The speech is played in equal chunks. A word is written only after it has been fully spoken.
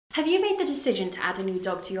Have you made the decision to add a new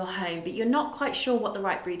dog to your home, but you're not quite sure what the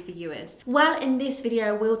right breed for you is? Well, in this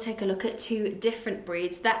video, we'll take a look at two different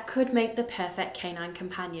breeds that could make the perfect canine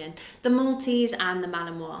companion, the Maltese and the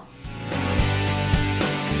Malinois.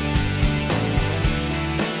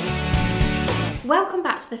 Welcome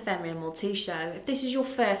back to the Fenrir Maltese Show. If this is your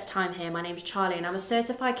first time here, my name's Charlie and I'm a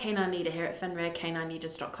certified canine leader here at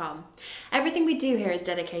FenrirCanineLeaders.com. Everything we do here is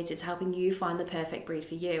dedicated to helping you find the perfect breed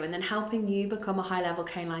for you and then helping you become a high-level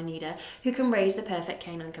canine leader who can raise the perfect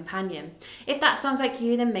canine companion. If that sounds like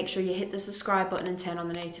you, then make sure you hit the subscribe button and turn on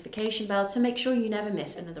the notification bell to make sure you never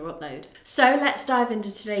miss another upload. So let's dive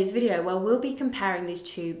into today's video where we'll be comparing these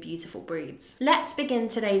two beautiful breeds. Let's begin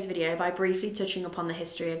today's video by briefly touching upon the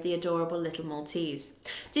history of the adorable little Maltese.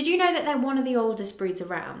 Did you know that they're one of the oldest breeds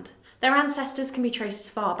around? Their ancestors can be traced as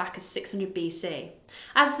far back as 600 BC.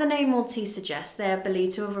 As the name Maltese suggests, they are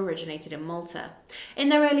believed to have originated in Malta. In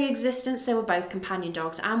their early existence, they were both companion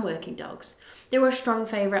dogs and working dogs. They were a strong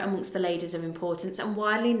favourite amongst the ladies of importance and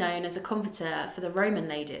widely known as a comforter for the Roman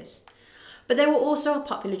ladies. But they were also a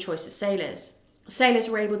popular choice of sailors. Sailors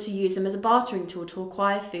were able to use them as a bartering tool to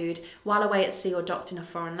acquire food while away at sea or docked in a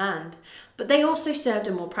foreign land. But they also served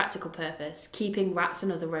a more practical purpose, keeping rats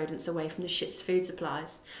and other rodents away from the ship's food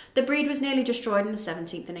supplies. The breed was nearly destroyed in the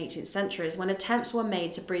 17th and 18th centuries when attempts were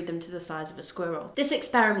made to breed them to the size of a squirrel. This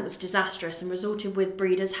experiment was disastrous and resulted with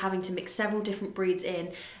breeders having to mix several different breeds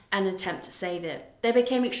in an attempt to save it. They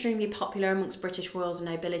became extremely popular amongst British royals and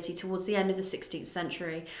nobility towards the end of the 16th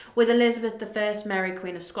century, with Elizabeth I, Mary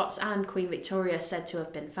Queen of Scots and Queen Victoria said to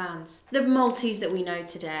have been fans. The Maltese that we know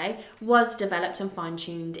today was developed and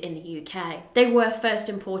fine-tuned in the UK. They were first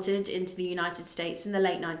imported into the United States in the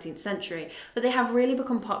late 19th century, but they have really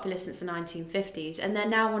become popular since the 1950s and they're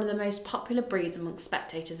now one of the most popular breeds amongst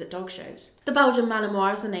spectators at dog shows. The Belgian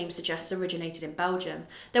Malinois, as the name suggests, originated in Belgium.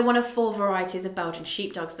 They're one of 4 varieties of Belgian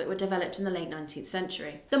sheepdogs that were developed in the late 19th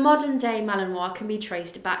century. The modern day Malinois can be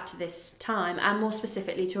traced back to this time and more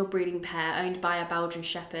specifically to a breeding pair owned by a Belgian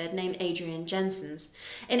shepherd named Adrian Jensens.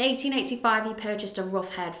 In 1885 he purchased a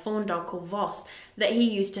rough-haired fawn dog called Voss that he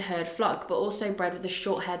used to herd flock, but also bred with a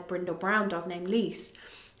short-haired brindle brown dog named Leash.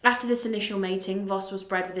 After this initial mating, Voss was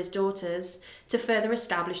bred with his daughters to further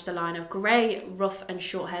establish the line of grey, rough and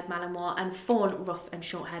short-haired Malinois and fawn, rough and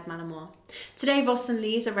short-haired Malinois. Today, Voss and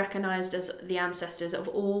Leash are recognised as the ancestors of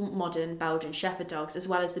all modern Belgian Shepherd dogs, as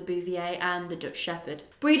well as the Bouvier and the Dutch Shepherd.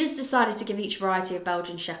 Breeders decided to give each variety of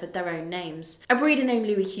Belgian Shepherd their own names. A breeder named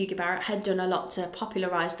Louis Huguebert had done a lot to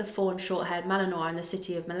popularise the fawn short-haired Malinois in the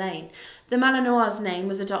city of Milan. The Malinois' name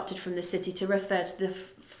was adopted from the city to refer to the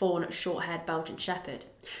fawn short-haired Belgian Shepherd.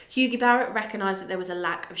 Huguebert recognised that there was a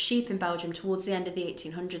lack of sheep in Belgium towards the end of the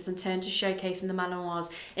 1800s and turned to showcasing the Malinois'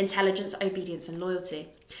 intelligence, obedience and loyalty.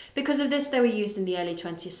 Because of this, they were used in the early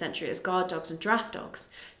 20th century as guard dogs and draft dogs.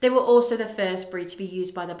 They were also the first breed to be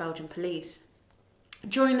used by the Belgian police.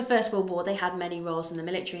 During the First World War, they had many roles in the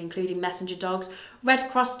military, including messenger dogs, Red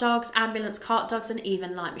Cross dogs, ambulance cart dogs, and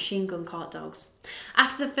even light machine gun cart dogs.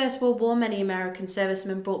 After the First World War, many American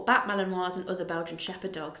servicemen brought back Malinois and other Belgian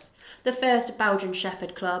Shepherd dogs. The first Belgian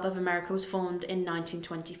Shepherd Club of America was formed in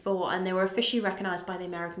 1924, and they were officially recognised by the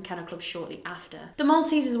American Kennel Club shortly after. The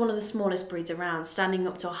Maltese is one of the smallest breeds around, standing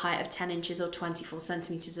up to a height of 10 inches or 24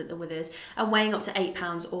 centimetres at the withers, and weighing up to 8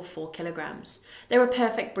 pounds or 4 kilograms. They're a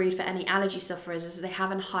perfect breed for any allergy sufferers as they have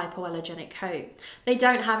an hypoallergenic coat. They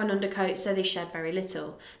don't have an undercoat, so they shed very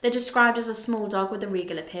little. They're described as a small dog with a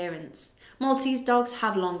regal appearance. Maltese dogs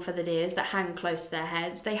have long feathered ears that hang close to their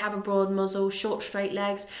heads. They have a broad muzzle, short straight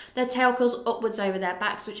legs. Their tail curls upwards over their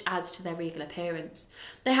backs, which adds to their regal appearance.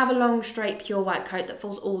 They have a long, straight, pure white coat that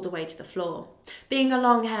falls all the way to the floor. Being a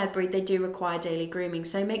long-haired breed, they do require daily grooming,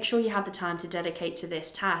 so make sure you have the time to dedicate to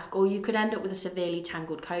this task, or you could end up with a severely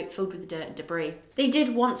tangled coat filled with dirt and debris. They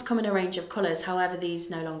did once come in a range of colours, however these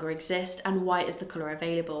no longer exist, and white is the colour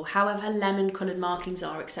available. However, lemon-coloured markings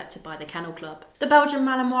are accepted by the Kennel Club. The Belgian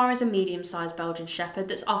Malinois is a medium-sized Belgian Shepherd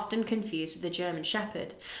that's often confused with the German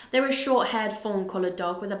Shepherd. They're a short-haired fawn-coloured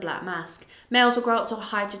dog with a black mask. Males will grow up to a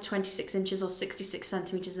height of 26 inches or 66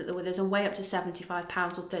 centimetres at the withers and weigh up to 75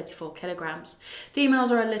 pounds or 34 kilograms.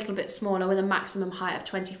 Females are a little bit smaller with a maximum height of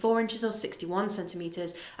 24 inches or 61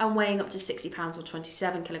 centimetres and weighing up to 60 pounds or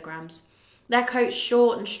 27 kilograms. Their coat's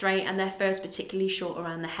short and straight and their fur is particularly short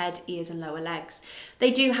around the head, ears and lower legs.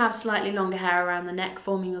 They do have slightly longer hair around the neck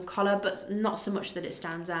forming a collar, but not so much that it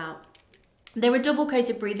stands out. They're a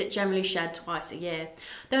double-coated breed that generally shed twice a year.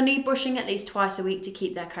 They'll need brushing at least twice a week to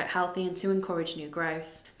keep their coat healthy and to encourage new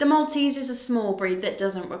growth. The Maltese is a small breed that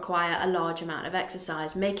doesn't require a large amount of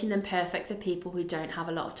exercise, making them perfect for people who don't have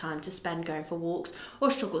a lot of time to spend going for walks or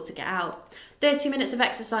struggle to get out. 30 minutes of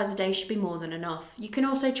exercise a day should be more than enough. You can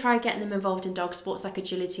also try getting them involved in dog sports like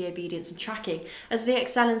agility, obedience and tracking, as they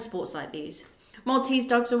excel in sports like these. Maltese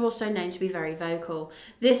dogs are also known to be very vocal.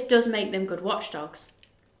 This does make them good watchdogs.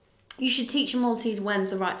 You should teach a Maltese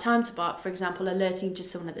when's the right time to bark, for example, alerting to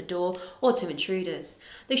someone at the door or to intruders.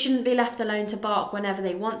 They shouldn't be left alone to bark whenever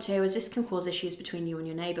they want to, as this can cause issues between you and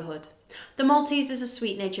your neighbourhood. The Maltese is a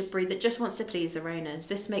sweet-natured breed that just wants to please their owners.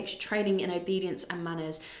 This makes training in obedience and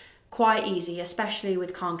manners quite easy, especially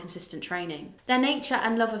with calm, consistent training. Their nature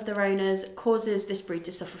and love of their owners causes this breed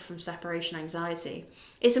to suffer from separation anxiety.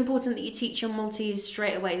 It's important that you teach your Maltese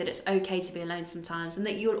straight away that it's okay to be alone sometimes and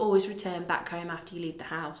that you'll always return back home after you leave the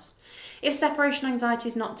house. If separation anxiety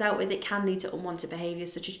is not dealt with, it can lead to unwanted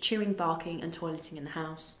behaviours such as chewing, barking and toileting in the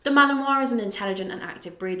house. The Malinois is an intelligent and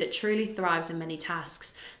active breed that truly thrives in many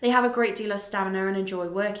tasks. They have a great deal of stamina and enjoy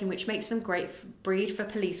working, which makes them a great breed for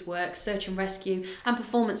police work, search and rescue and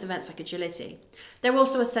performance events like agility. They're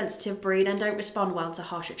also a sensitive breed and don't respond well to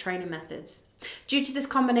harsher training methods. Due to this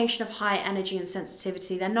combination of high energy and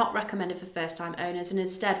sensitivity, they're not recommended for first-time owners and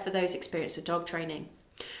instead for those experienced with dog training.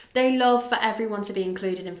 They love for everyone to be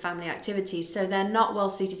included in family activities, so they're not well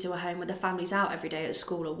suited to a home where the family's out every day at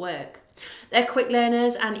school or work. They're quick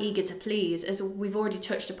learners and eager to please. As we've already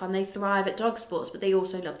touched upon, they thrive at dog sports, but they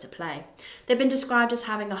also love to play. They've been described as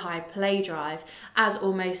having a high play drive, as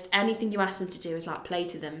almost anything you ask them to do is like play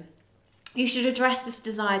to them. You should address this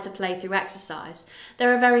desire to play through exercise.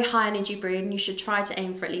 They're a very high energy breed and you should try to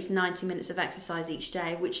aim for at least 90 minutes of exercise each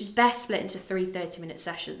day, which is best split into 3 30-minute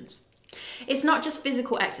sessions. It's not just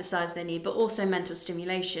physical exercise they need, but also mental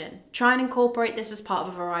stimulation. Try and incorporate this as part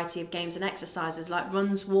of a variety of games and exercises like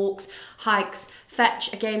runs, walks, hikes,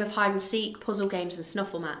 fetch, a game of hide and seek, puzzle games and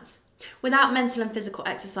snuffle mats. Without mental and physical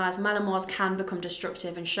exercise, Malinois can become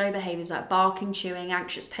destructive and show behaviours like barking, chewing,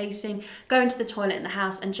 anxious pacing, going to the toilet in the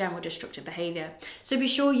house and general destructive behaviour. So be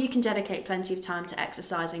sure you can dedicate plenty of time to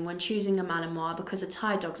exercising when choosing a Malinois, because a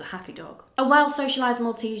tired dog's a happy dog. A well socialised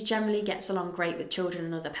Maltese generally gets along great with children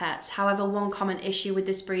and other pets. However, one common issue with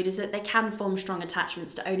this breed is that they can form strong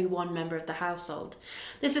attachments to only one member of the household.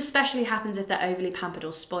 This especially happens if they're overly pampered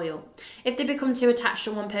or spoiled. If they become too attached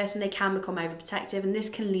to one person, they can become overprotective, and this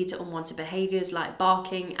can lead to unwanted behaviours like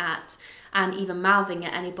barking at and even mouthing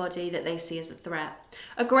at anybody that they see as a threat.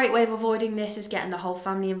 A great way of avoiding this is getting the whole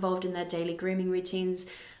family involved in their daily grooming routines.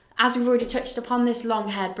 As we've already touched upon, this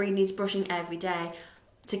long-haired breed needs brushing every day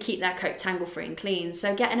to keep their coat tangle-free and clean.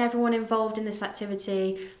 So getting everyone involved in this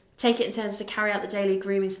activity, take it in turns to carry out the daily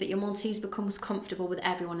grooming so that your Maltese becomes comfortable with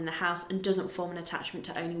everyone in the house and doesn't form an attachment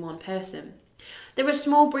to only one person. They're a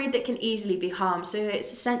small breed that can easily be harmed, so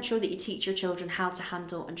it's essential that you teach your children how to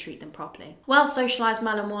handle and treat them properly. Well socialised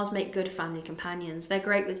Malinois make good family companions. They're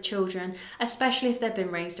great with children, especially if they've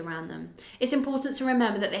been raised around them. It's important to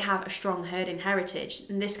remember that they have a strong herding heritage,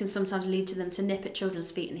 and this can sometimes lead to them to nip at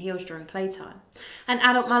children's feet and heels during playtime. An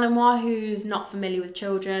adult Malinois who's not familiar with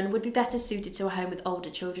children would be better suited to a home with older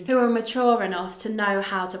children who are mature enough to know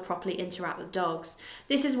how to properly interact with dogs.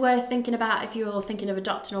 This is worth thinking about if you're thinking of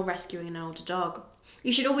adopting or rescuing an older dog.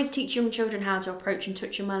 You should always teach young children how to approach and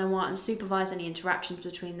touch your Malinois and supervise any interactions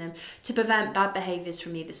between them to prevent bad behaviours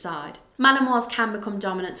from either side. Malinois can become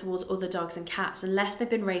dominant towards other dogs and cats unless they've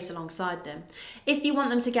been raised alongside them. If you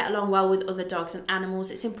want them to get along well with other dogs and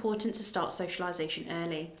animals, it's important to start socialisation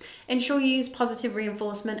early. Ensure you use positive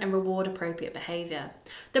reinforcement and reward appropriate behaviour.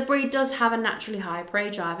 The breed does have a naturally high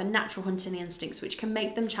prey drive and natural hunting instincts, which can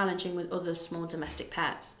make them challenging with other small domestic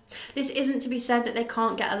pets. This isn't to be said that they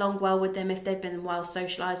can't get along well with them if they've been well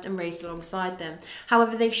socialised and raised alongside them.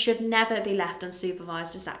 However, they should never be left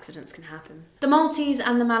unsupervised, as accidents can happen. The Maltese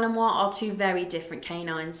and the Malinois are two very different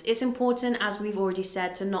canines. It's important, as we've already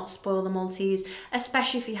said, to not spoil the Maltese,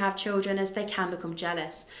 especially if you have children, as they can become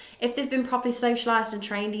jealous. If they've been properly socialised and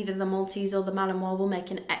trained, either the Maltese or the Malinois will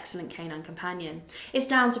make an excellent canine companion. It's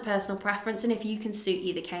down to personal preference and if you can suit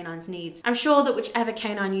either canine's needs. I'm sure that whichever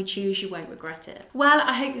canine you choose, you won't regret it. Well,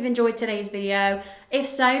 I hope you've enjoyed today's video. If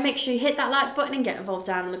so, make sure you hit that like button and get involved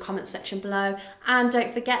down in the comments section below. And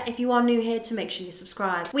don't forget, if you are new here, to make sure you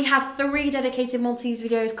subscribe. We have 3 dedicated Maltese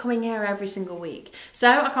videos coming here every single week. So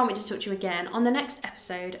I can't wait to talk to you again on the next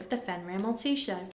episode of the Fenrir Maltese Show.